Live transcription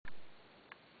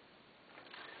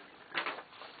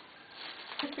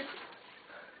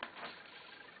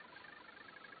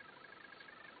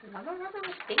Rubber,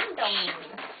 ding dong.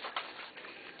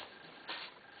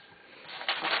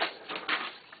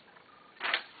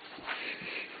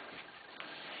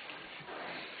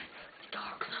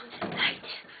 Dark mountain night.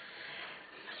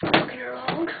 I was walking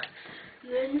along,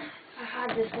 and then I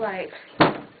had this like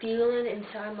feeling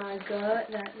inside my gut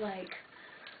that like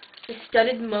the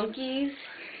studded monkeys,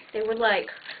 they would like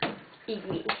eat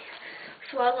me.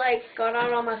 So I like got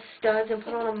out all my studs and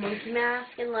put on a monkey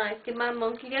mask and like did my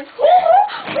monkey dance.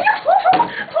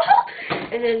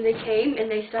 And then they came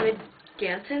and they started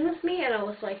dancing with me, and I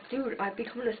was like, dude, I've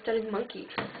become a studded monkey.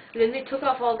 And then they took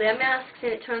off all their masks,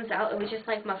 and it turns out it was just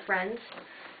like my friends.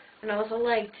 And I was all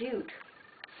like, dude,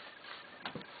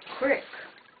 frick.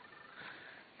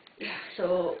 Yeah,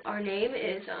 so our name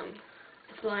is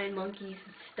the Flying Monkeys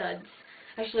Studs.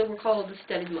 Actually, we're called the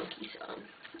Studded Monkeys.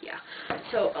 Yeah.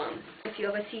 So if you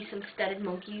ever see some studded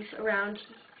monkeys around,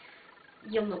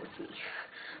 you'll know it's me.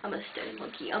 I'm a studded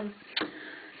monkey.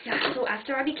 Yeah. So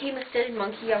after I became a studded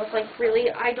monkey, I was like,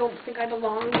 really, I don't think I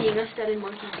belong being a studded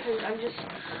monkey because I'm just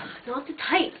not the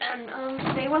type.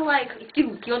 And they were like,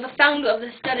 dude, you're the founder of the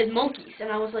Studded Monkeys.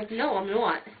 And I was like, no, I'm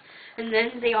not. And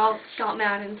then they all got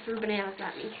mad and threw bananas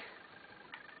at me.